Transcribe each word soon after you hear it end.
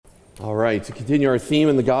All right, to continue our theme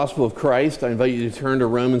in the gospel of Christ, I invite you to turn to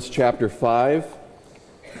Romans chapter 5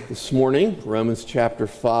 this morning. Romans chapter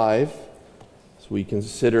 5, as we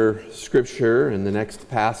consider Scripture and the next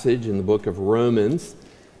passage in the book of Romans.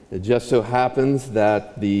 It just so happens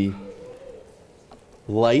that the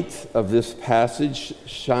light of this passage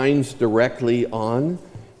shines directly on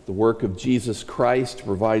the work of Jesus Christ to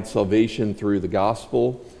provide salvation through the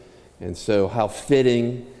gospel. And so how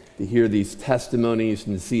fitting to hear these testimonies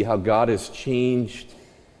and to see how God has changed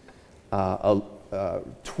 12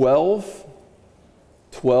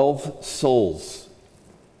 souls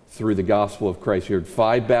through the gospel of Christ. You heard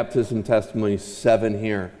 5 baptism testimonies, 7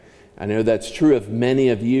 here. I know that's true of many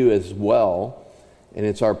of you as well, and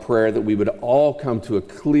it's our prayer that we would all come to a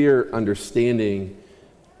clear understanding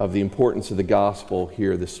of the importance of the gospel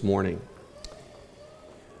here this morning.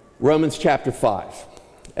 Romans chapter 5.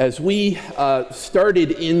 As we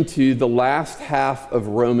started into the last half of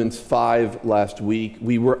Romans 5 last week,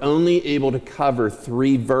 we were only able to cover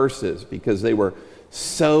 3 verses because they were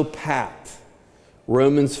so packed.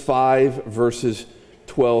 Romans 5 verses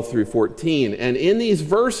 12 through 14. And in these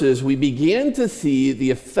verses, we began to see the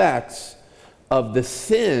effects of the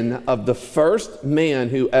sin of the first man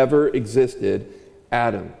who ever existed,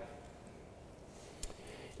 Adam.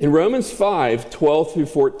 In Romans 5, 12 through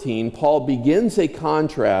 14, Paul begins a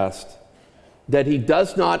contrast that he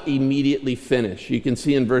does not immediately finish. You can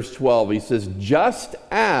see in verse 12, he says, just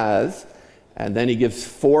as, and then he gives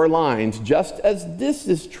 4 lines, just as this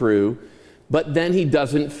is true, but then he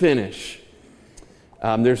doesn't finish.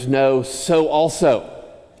 There's no so also,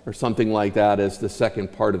 or something like that as the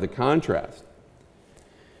second part of the contrast.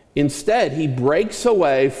 Instead, he breaks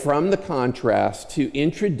away from the contrast to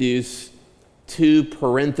introduce 2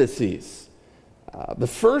 parentheses. The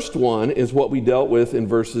first one is what we dealt with in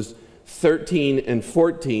verses 13 and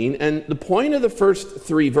 14, and the point of the first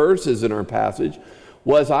 3 verses in our passage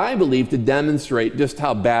was, I believe, to demonstrate just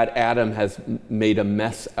how bad Adam has made a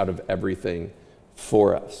mess out of everything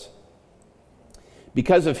for us.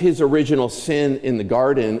 Because of his original sin in the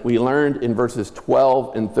garden, we learned in verses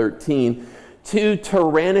 12 and 13, 2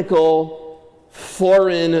 tyrannical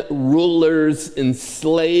foreign rulers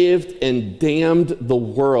enslaved and damned the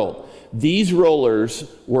world. These rulers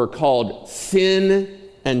were called sin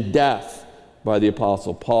and death by the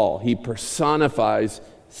Apostle Paul. He personifies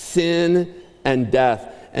sin and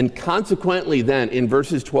death. And consequently then, in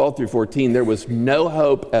verses 12 through 14, there was no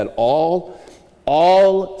hope at all.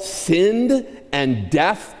 All sinned and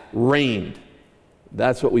death reigned.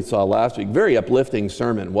 That's what we saw last week. Very uplifting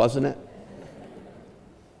sermon, wasn't it?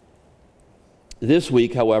 This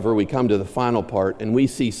week, however, we come to the final part and we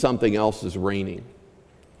see something else is reigning.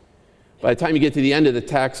 By the time you get to the end of the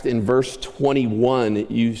text in verse 21,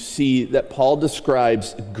 you see that Paul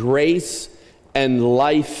describes grace and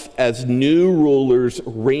life as new rulers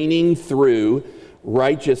reigning through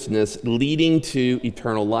righteousness, leading to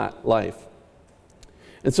eternal life.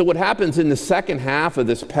 And so what happens in the second half of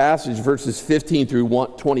this passage, verses 15 through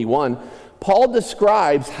 21, Paul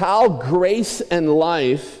describes how grace and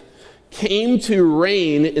life came to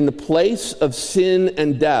reign in the place of sin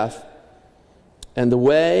and death. And the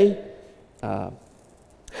way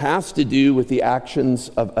has to do with the actions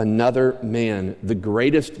of another man, the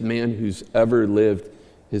greatest man who's ever lived.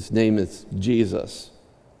 His name is Jesus.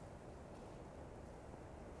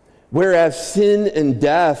 Whereas sin and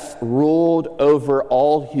death ruled over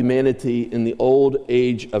all humanity in the old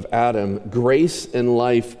age of Adam, grace and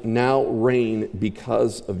life now reign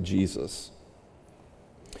because of Jesus.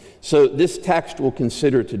 So this text we'll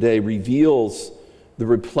consider today reveals the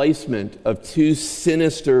replacement of 2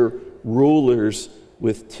 sinister rulers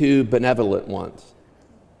with 2 benevolent ones.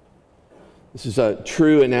 This is a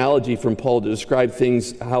true analogy from Paul to describe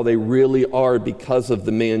things how they really are because of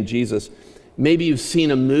the man Jesus. Maybe you've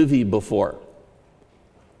seen a movie before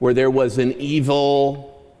where there was an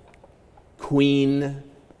evil queen,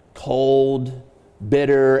 cold,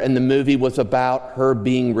 bitter, and the movie was about her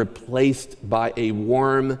being replaced by a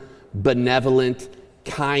warm, benevolent,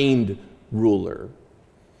 kind ruler.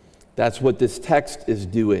 That's what this text is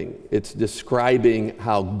doing. It's describing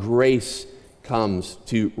how grace comes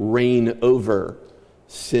to reign over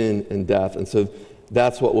sin and death. And so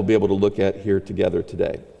that's what we'll be able to look at here together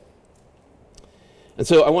today. And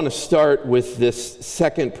so I want to start with this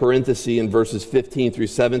second parenthesis in verses 15 through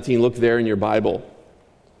 17. Look there in your Bible.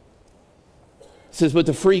 It says, but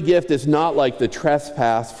the free gift is not like the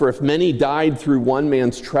trespass, for if many died through one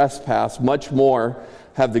man's trespass, much more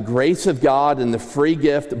have the grace of God and the free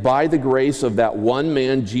gift by the grace of that one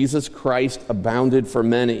man, Jesus Christ, abounded for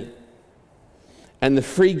many. And the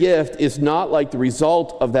free gift is not like the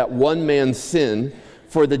result of that one man's sin,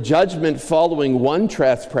 For the judgment following one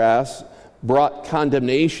trespass brought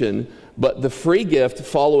condemnation, but the free gift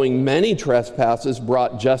following many trespasses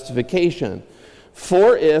brought justification.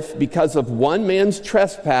 For if, because of one man's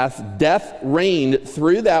trespass, death reigned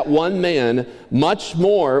through that one man, much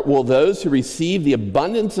more will those who receive the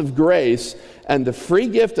abundance of grace and the free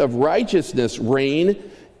gift of righteousness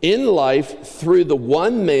reign in life through the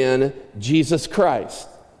one man, Jesus Christ.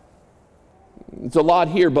 It's a lot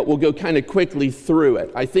here, but we'll go kind of quickly through it.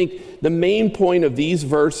 I think the main point of these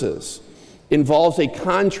verses involves a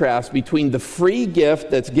contrast between the free gift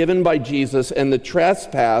that's given by Jesus and the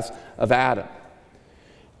trespass of Adam.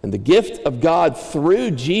 And the gift of God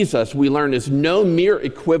through Jesus, we learn, is no mere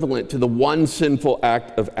equivalent to the one sinful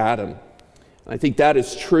act of Adam. I think that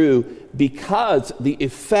is true because the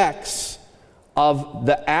effects of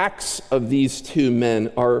the acts of these two men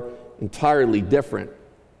are entirely different.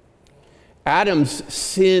 Adam's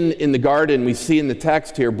sin in the garden, we see in the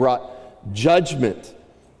text here, brought judgment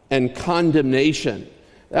and condemnation.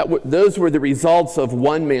 Those were the results of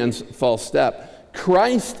one man's false step.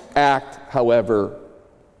 Christ's act, however,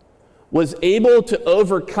 was able to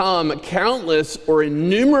overcome countless or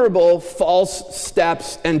innumerable false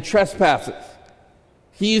steps and trespasses.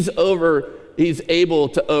 He's able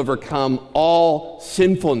to overcome all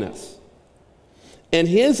sinfulness. And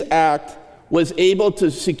his act was able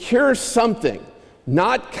to secure something,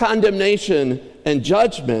 not condemnation and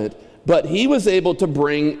judgment, but he was able to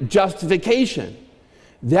bring justification.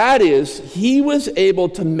 That is, he was able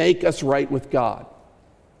to make us right with God.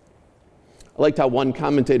 I liked how one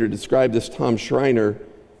commentator described this, Tom Schreiner.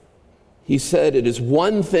 He said, "It is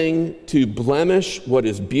one thing to blemish what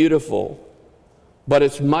is beautiful, but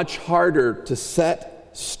it's much harder to set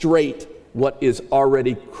straight what is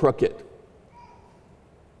already crooked."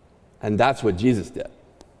 And that's what Jesus did.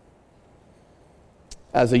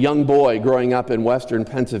 As a young boy growing up in western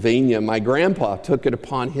Pennsylvania, my grandpa took it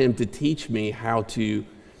upon him to teach me how to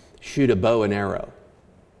shoot a bow and arrow.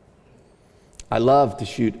 I love to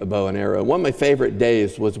shoot a bow and arrow. One of my favorite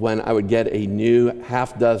days was when I would get a new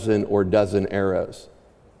half dozen or dozen arrows.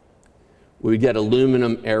 We would get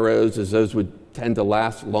aluminum arrows, as those would tend to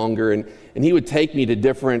last longer, and he would take me to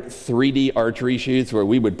different 3D archery shoots where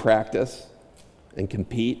we would practice and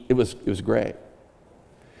compete. It was great.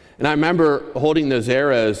 And I remember holding those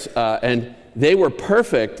arrows, and they were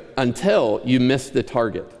perfect until you missed the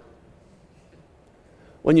target.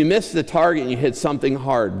 When you miss the target and you hit something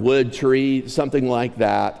hard, wood, tree, something like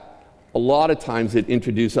that, a lot of times it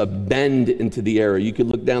introduced a bend into the arrow. You could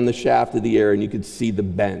look down the shaft of the arrow and you could see the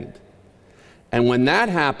bend. And when that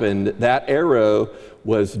happened, that arrow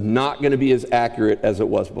was not going to be as accurate as it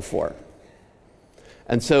was before.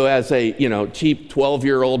 And so as a cheap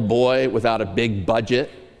 12-year-old boy without a big budget,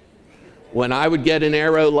 when I would get an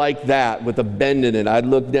arrow like that with a bend in it, I'd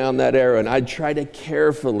look down that arrow and I'd try to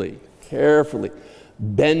carefully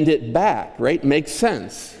bend it back, right? Makes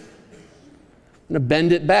sense. I'm going to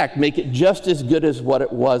bend it back, make it just as good as what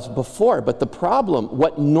it was before. But the problem,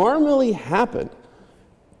 what normally happened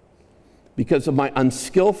because of my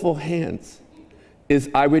unskillful hands, is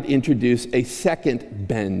I would introduce a second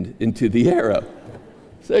bend into the arrow.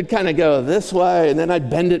 So it'd kind of go this way, and then I'd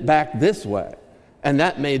bend it back this way. And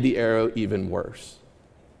that made the arrow even worse.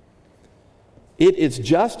 It is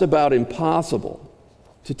just about impossible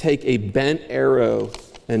to take a bent arrow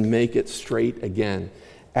and make it straight again.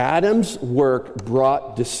 Adam's work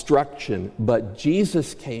brought destruction, but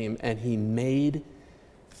Jesus came and he made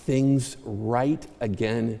things right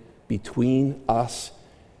again between us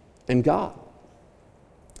and God.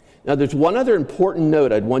 Now, there's one other important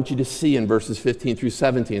note I'd want you to see in verses 15 through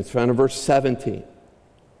 17. It's found in verse 17.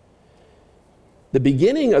 The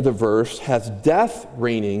beginning of the verse has death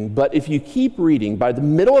reigning, but if you keep reading, by the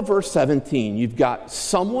middle of verse 17, you've got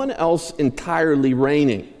someone else entirely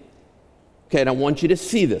reigning. Okay, and I want you to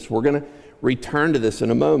see this. We're going to return to this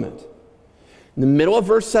in a moment. In the middle of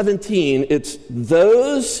verse 17, it's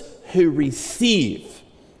those who receive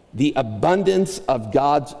the abundance of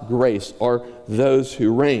God's grace, or those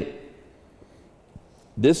who reign.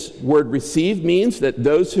 This word receive means that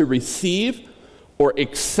those who receive or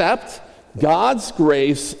accept God's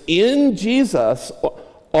grace in Jesus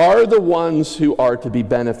are the ones who are to be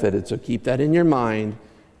benefited. So keep that in your mind,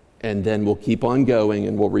 and then we'll keep on going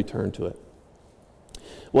and we'll return to it.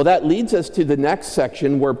 Well, that leads us to the next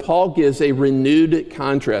section where Paul gives a renewed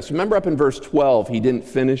contrast. Remember up in verse 12, he didn't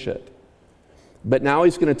finish it. But now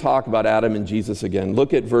he's going to talk about Adam and Jesus again.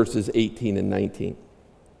 Look at verses 18 and 19.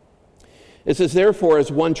 It says, therefore,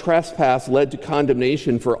 as one trespass led to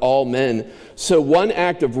condemnation for all men, so one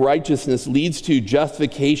act of righteousness leads to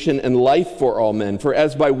justification and life for all men. For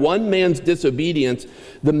as by one man's disobedience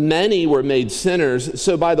the many were made sinners,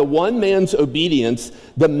 so by the one man's obedience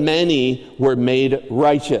the many were made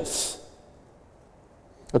righteous.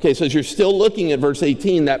 Okay, so as you're still looking at verse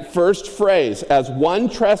 18, that first phrase, as one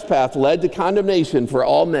trespass led to condemnation for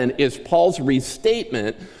all men, is Paul's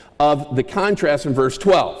restatement of the contrast in verse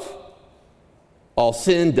 12. All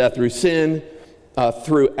sin, death through sin,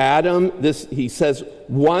 through Adam. He says,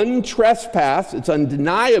 one trespass, it's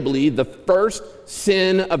undeniably the first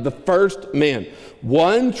sin of the first man.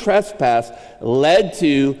 One trespass led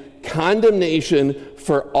to condemnation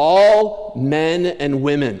for all men and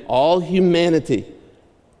women, all humanity.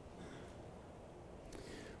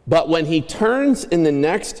 But when he turns in the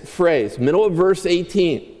next phrase, middle of verse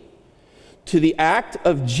 18, to the act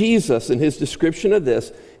of Jesus and his description of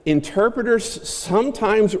this, interpreters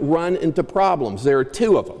sometimes run into problems. There are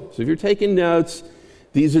two of them. So if you're taking notes,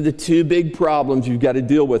 these are the two big problems you've got to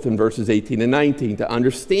deal with in verses 18 and 19 to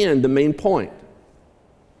understand the main point.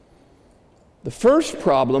 The first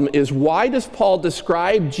problem is, why does Paul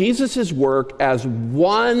describe Jesus' work as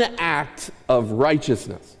one act of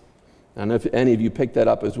righteousness? I don't know if any of you picked that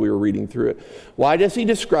up as we were reading through it. Why does he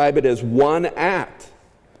describe it as one act?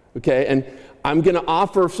 Okay, and I'm going to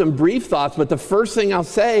offer some brief thoughts, but the first thing I'll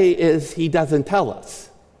say is he doesn't tell us.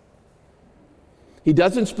 He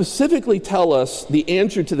doesn't specifically tell us the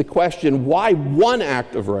answer to the question, why one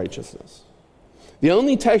act of righteousness? The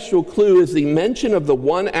only textual clue is the mention of the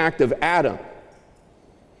one act of Adam.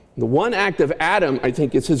 The one act of Adam, I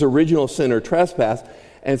think, is his original sin or trespass,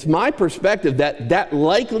 and it's my perspective that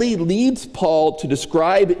likely leads Paul to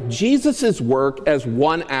describe Jesus' work as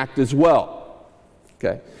one act as well.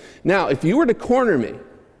 Okay. Now, if you were to corner me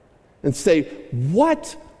and say,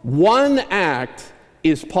 what one act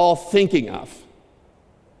is Paul thinking of?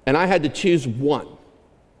 And I had to choose one.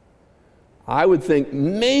 I would think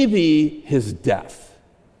maybe his death,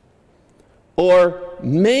 or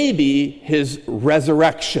maybe his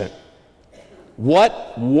resurrection.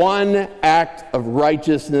 What one act of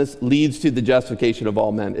righteousness leads to the justification of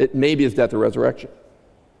all men? It may be his death or resurrection.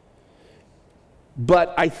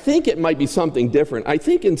 But I think it might be something different. I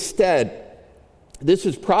think instead, this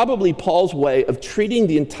is probably Paul's way of treating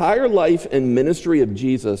the entire life and ministry of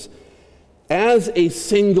Jesus as a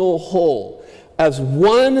single whole, as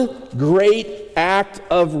one great act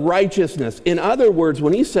of righteousness. In other words,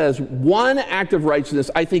 when he says one act of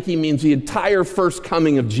righteousness, I think he means the entire first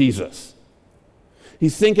coming of Jesus.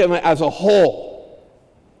 He's thinking of it as a whole.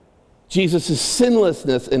 Jesus'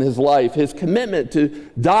 sinlessness in his life, his commitment to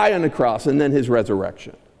die on the cross, and then his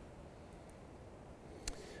resurrection.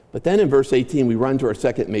 But then in verse 18, we run to our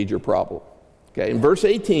second major problem. Okay, in verse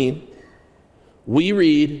 18, we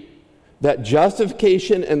read that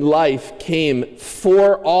justification and life came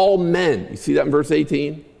for all men. You see that in verse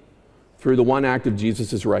 18? Through the one act of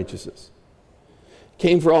Jesus' righteousness.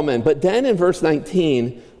 Came for all men. But then in verse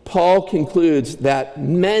 19, Paul concludes that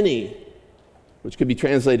many, which could be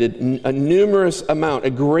translated a numerous amount, a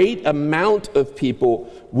great amount of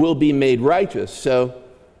people will be made righteous. So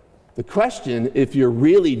the question, if you're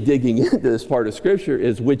really digging into this part of Scripture,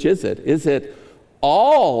 is which is it? Is it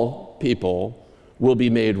all people will be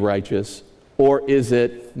made righteous, or is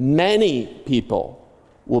it many people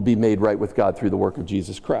will be made right with God through the work of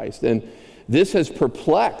Jesus Christ? And this has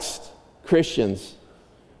perplexed Christians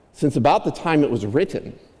since about the time it was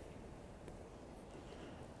written.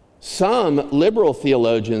 Some liberal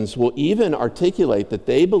theologians will even articulate that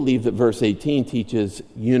they believe that verse 18 teaches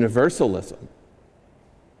universalism.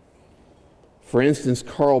 For instance,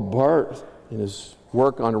 Karl Barth, in his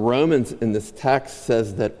work on Romans in this text,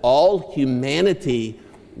 says that all humanity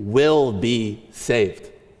will be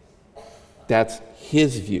saved. That's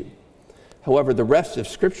his view. However, the rest of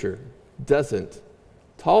Scripture doesn't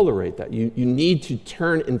tolerate that. You need to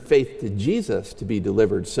turn in faith to Jesus to be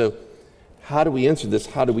delivered. So how do we answer this?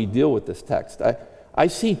 How do we deal with this text? I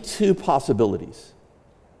see two possibilities.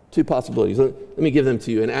 Two possibilities. Let me give them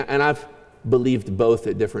to you. And I've believed both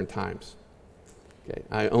at different times. Okay,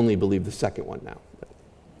 I only believe the second one now.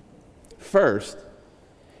 First,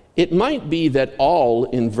 it might be that all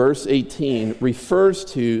in verse 18 refers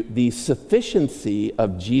to the sufficiency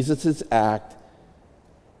of Jesus' act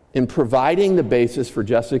in providing the basis for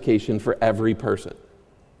justification for every person.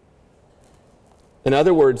 In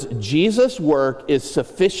other words, Jesus' work is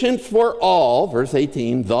sufficient for all, verse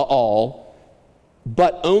 18, the all,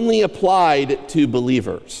 but only applied to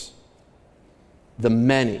believers, the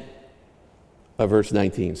many, of verse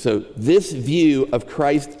 19. So this view of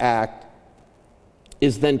Christ's act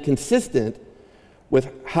is then consistent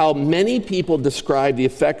with how many people describe the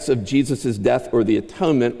effects of Jesus' death or the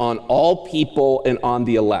atonement on all people and on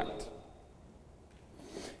the elect.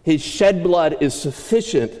 His shed blood is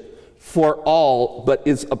sufficient for all, but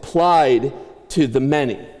is applied to the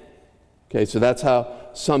many. Okay, so that's how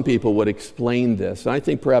some people would explain this, and I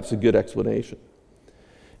think perhaps a good explanation.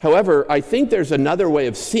 However, I think there's another way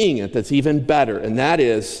of seeing it that's even better, and that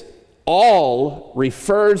is all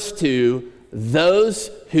refers to those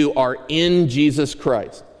who are in Jesus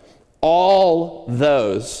Christ. All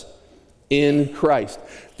those in Christ.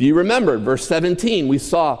 If you remember, verse 17, we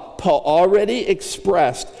saw Paul already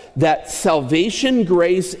expressed that salvation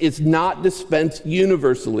grace is not dispensed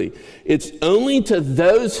universally. It's only to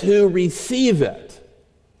those who receive it,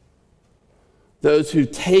 those who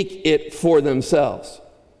take it for themselves.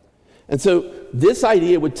 And so this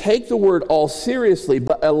idea would take the word all seriously,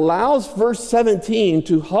 but allows verse 17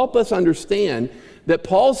 to help us understand that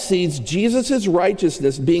Paul sees Jesus'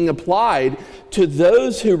 righteousness being applied to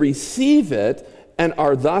those who receive it and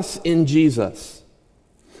are thus in Jesus.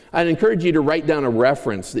 I'd encourage you to write down a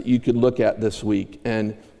reference that you could look at this week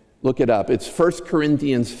and look it up. It's 1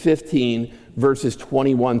 Corinthians 15, verses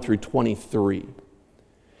 21 through 23.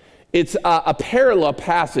 It's a parallel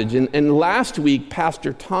passage, and last week,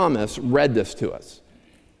 Pastor Thomas read this to us.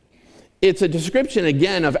 It's a description,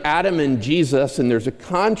 again, of Adam and Jesus, and there's a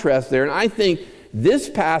contrast there, and I think this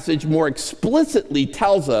passage more explicitly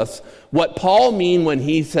tells us what Paul means when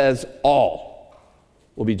he says all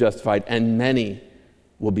will be justified and many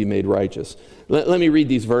will be made righteous. Let me read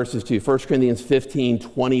these verses to you. 1 Corinthians 15,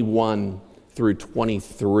 21 through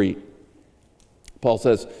 23. Paul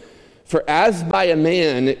says, "For as by a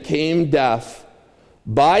man came death,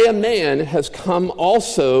 by a man has come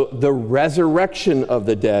also the resurrection of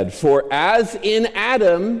the dead. For as in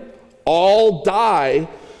Adam all die,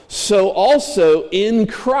 so also in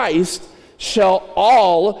Christ shall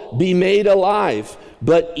all be made alive,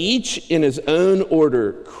 but each in his own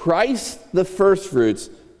order. Christ the firstfruits,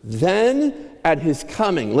 then at his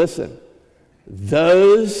coming," listen,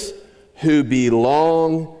 "those who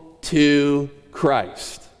belong to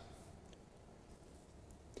Christ."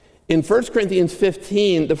 In 1 Corinthians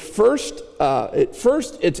 15, at first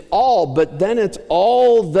it's all, but then it's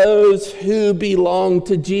all those who belong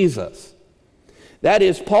to Jesus. That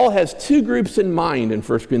is, Paul has two groups in mind in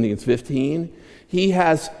 1 Corinthians 15. He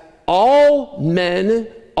has all men,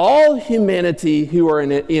 all humanity who are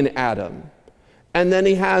in Adam. And then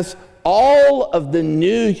he has all of the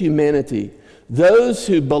new humanity, those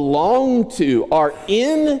who belong to, are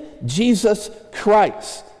in Jesus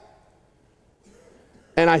Christ.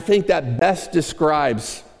 And I think that best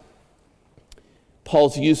describes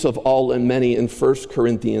Paul's use of all and many in 1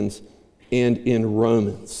 Corinthians and in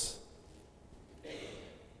Romans.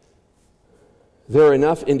 There are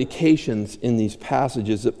enough indications in these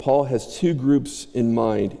passages that Paul has two groups in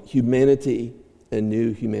mind, humanity and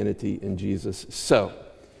new humanity in Jesus. So,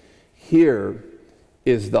 here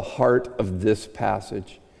is the heart of this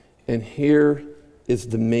passage, and here is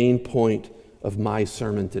the main point of my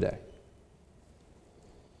sermon today.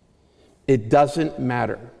 It doesn't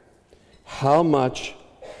matter how much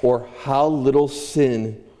or how little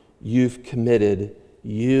sin you've committed,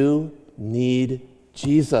 you need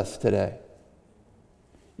Jesus today.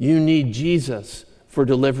 You need Jesus for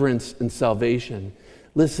deliverance and salvation.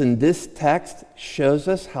 Listen, this text shows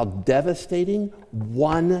us how devastating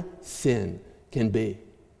one sin can be.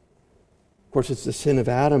 Of course, it's the sin of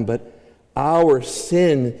Adam, but our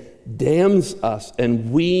sin damns us,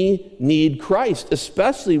 and we need Christ,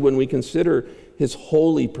 especially when we consider his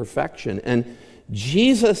holy perfection. And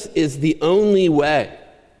Jesus is the only way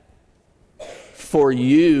for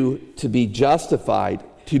you to be justified,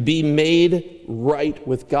 to be made right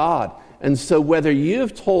with God. And so whether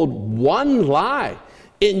you've told one lie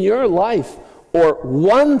in your life or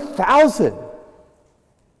 1,000,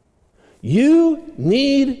 you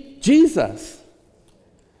need Jesus.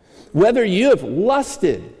 Whether you have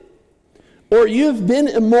lusted or you've been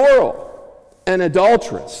immoral and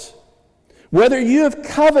adulterous, whether you have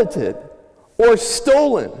coveted or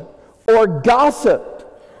stolen or gossiped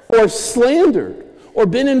or slandered or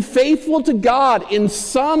been unfaithful to God in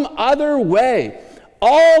some other way,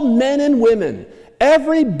 all men and women,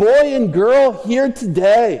 every boy and girl here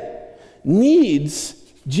today needs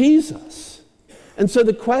Jesus. And so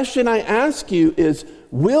the question I ask you is,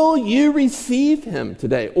 will you receive him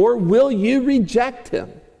today, or will you reject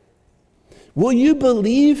him? Will you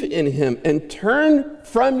believe in him and turn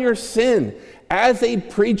from your sin? As a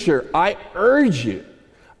preacher, I urge you,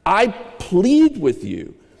 I plead with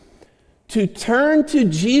you to turn to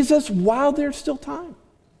Jesus while there's still time.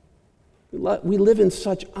 We live in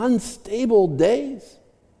such unstable days.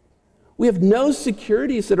 We have no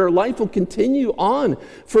securities that our life will continue on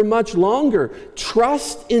for much longer.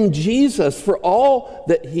 Trust in Jesus for all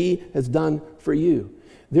that he has done for you.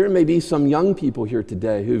 There may be some young people here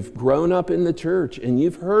today who've grown up in the church, and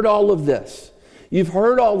you've heard all of this. You've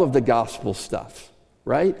heard all of the gospel stuff,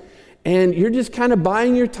 right? And you're just kind of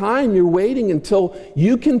biding your time. You're waiting until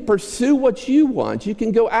you can pursue what you want. You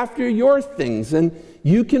can go after your things, and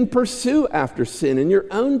you can pursue after sin and your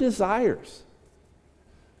own desires.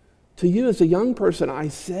 To you as a young person, I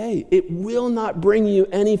say, it will not bring you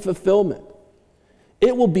any fulfillment.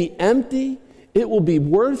 It will be empty, it will be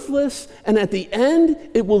worthless, and at the end,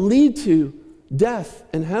 it will lead to death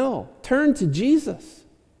and hell. Turn to Jesus.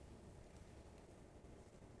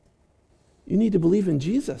 You need to believe in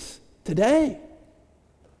Jesus today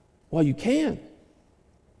while you can.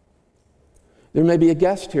 There may be a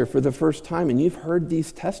guest here for the first time, and you've heard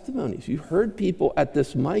these testimonies. You've heard people at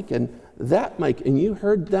this mic and that mic, and you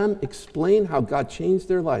heard them explain how God changed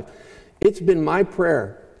their life. It's been my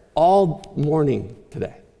prayer all morning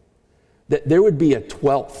today that there would be a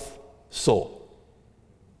 12th soul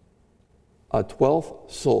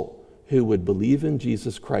who would believe in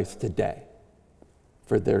Jesus Christ today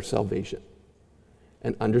for their salvation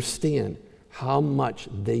and understand how much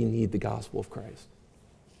they need the gospel of Christ.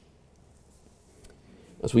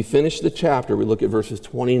 As we finish the chapter, we look at verses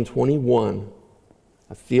 20 and 21,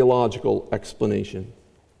 a theological explanation.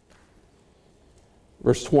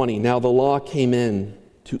 Verse 20, now the law came in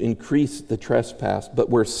to increase the trespass, but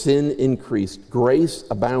where sin increased, grace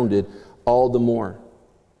abounded all the more.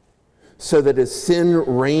 So that as sin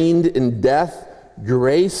reigned in death,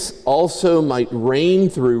 grace also might reign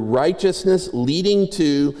through righteousness, leading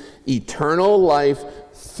to eternal life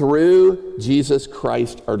through Jesus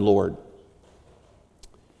Christ our Lord.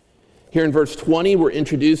 Here in verse 20, we're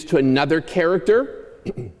introduced to another character.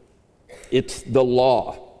 It's the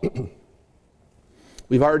law.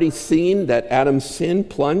 We've already seen that Adam's sin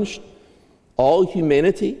plunged all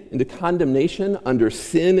humanity into condemnation under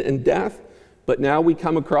sin and death, but now we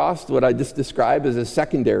come across what I just described as a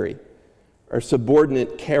secondary or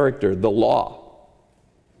subordinate character, the law.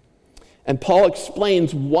 And Paul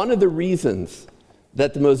explains one of the reasons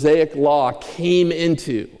that the Mosaic law came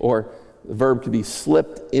into, or the verb could be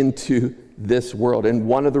slipped into this world. And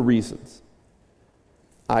one of the reasons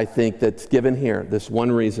I think that's given here, this one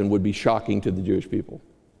reason would be shocking to the Jewish people.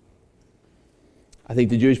 I think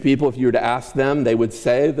the Jewish people, if you were to ask them, they would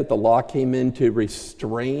say that the law came in to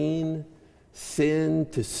restrain sin,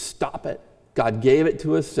 to stop it. God gave it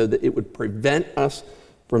to us so that it would prevent us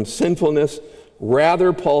from sinfulness.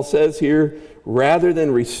 Rather, Paul says here, rather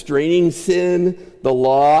than restraining sin, the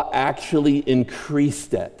law actually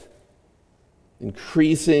increased it,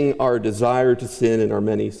 increasing our desire to sin and our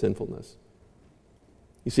many sinfulness.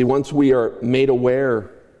 You see, once we are made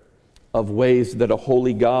aware of ways that a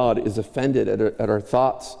holy God is offended at our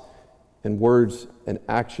thoughts and words and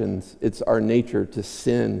actions, it's our nature to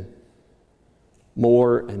sin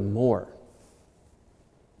more and more.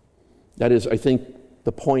 That is, I think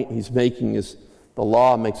the point he's making is the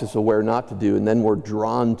law makes us aware not to do, and then we're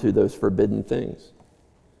drawn to those forbidden things.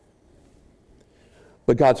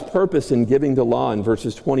 But God's purpose in giving the law in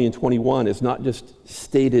verses 20 and 21 is not just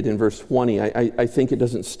stated in verse 20. I think it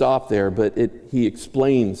doesn't stop there, but he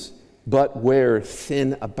explains, but where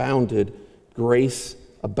sin abounded, grace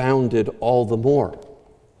abounded all the more.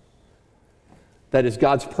 That is,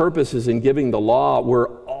 God's purpose is in giving the law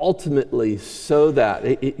were ultimately so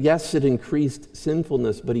that, yes, it increased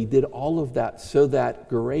sinfulness, but he did all of that so that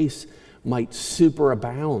grace might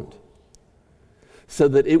superabound, so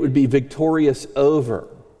that it would be victorious over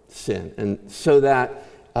sin, and so that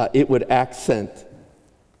it would accent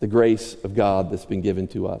the grace of God that's been given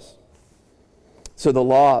to us. So the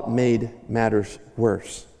law made matters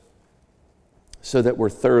worse, so that we're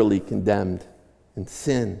thoroughly condemned in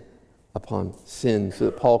sin upon sin, so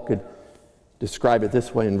that Paul could describe it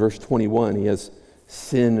this way in verse 21. He has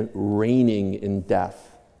sin reigning in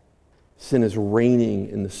death. Sin is reigning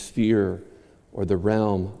in the sphere or the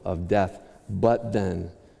realm of death. But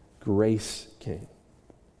then grace came,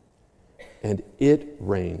 and it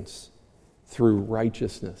reigns through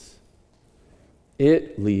righteousness.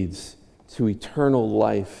 It leads to eternal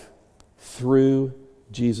life through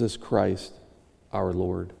Jesus Christ our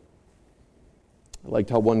Lord. I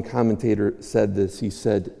liked how one commentator said this. He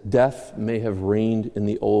said, death may have reigned in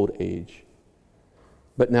the old age,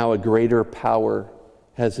 but now a greater power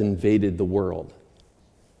has invaded the world.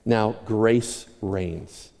 Now grace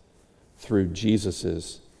reigns through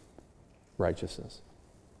Jesus' righteousness.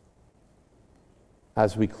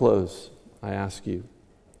 As we close, I ask you,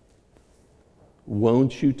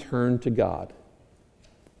 won't you turn to God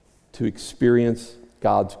to experience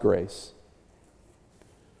God's grace?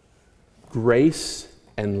 Grace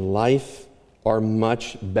and life are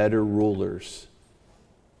much better rulers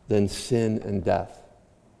than sin and death.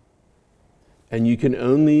 And you can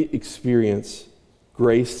only experience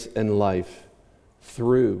grace and life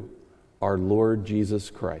through our Lord Jesus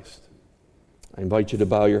Christ. I invite you to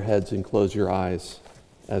bow your heads and close your eyes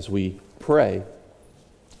as we pray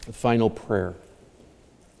the final prayer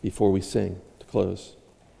before we sing to close.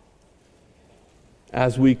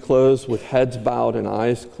 As we close with heads bowed and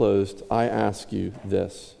eyes closed, I ask you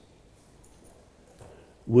this.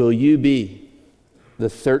 Will you be the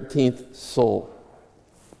 13th soul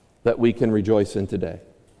that we can rejoice in today?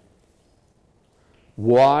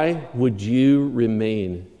 Why would you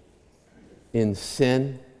remain in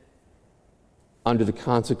sin under the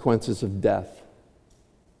consequences of death?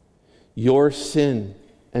 Your sin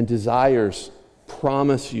and desires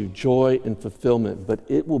promise you joy and fulfillment, but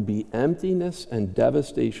it will be emptiness and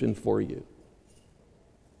devastation for you.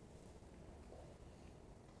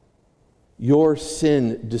 Your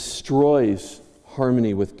sin destroys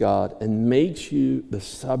harmony with God and makes you the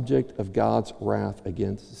subject of God's wrath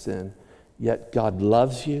against sin. Yet God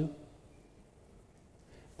loves you,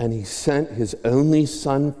 and He sent His only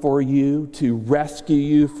Son for you to rescue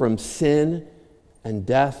you from sin and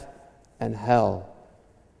death and hell.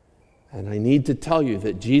 And I need to tell you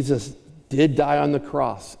that Jesus did die on the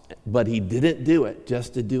cross, but He didn't do it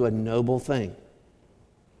just to do a noble thing.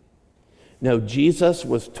 No, Jesus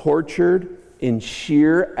was tortured in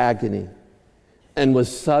sheer agony and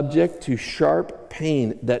was subject to sharp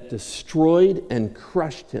pain that destroyed and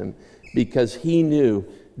crushed Him because He knew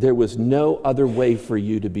there was no other way for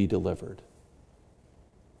you to be delivered.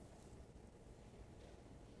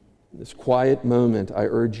 In this quiet moment, I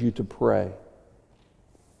urge you to pray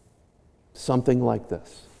something like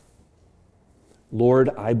this. Lord,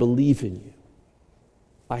 I believe in you.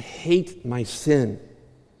 I hate my sin,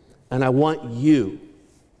 and I want you.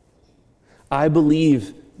 I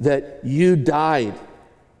believe that you died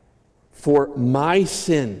for my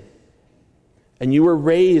sin, and you were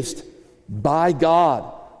raised by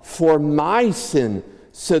God for my sin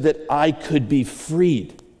so that I could be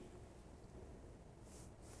freed.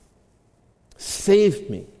 Save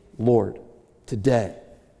me, Lord, today.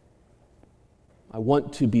 I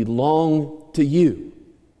want to belong to you.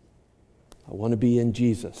 I want to be in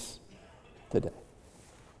Jesus today.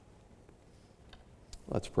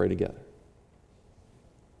 Let's pray together.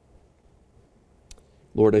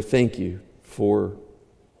 Lord, I thank you for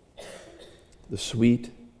the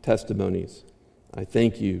sweet testimonies. I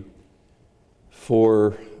thank you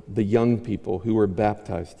for the young people who were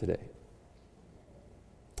baptized today.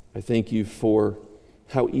 I thank you for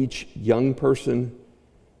how each young person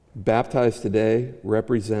baptized today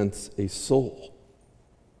represents a soul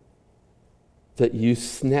that you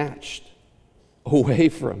snatched away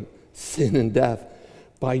from sin and death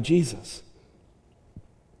by Jesus.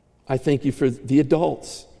 I thank you for the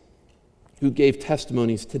adults who gave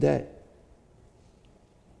testimonies today.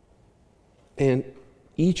 And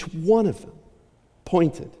each one of them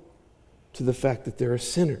pointed to the fact that they're a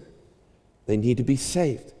sinner. They need to be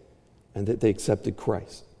saved and that they accepted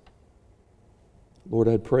Christ. Lord,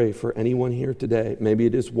 I'd pray for anyone here today. Maybe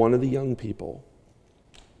it is one of the young people.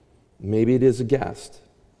 Maybe it is a guest.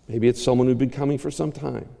 Maybe it's someone who'd been coming for some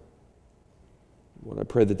time. Lord, I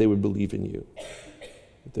pray that they would believe in you,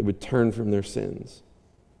 that they would turn from their sins.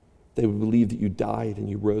 They would believe that you died and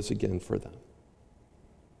you rose again for them.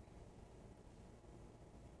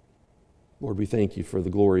 Lord, we thank you for the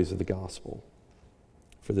glories of the gospel,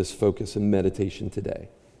 for this focus and meditation today.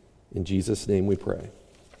 In Jesus' name we pray.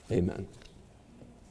 Amen.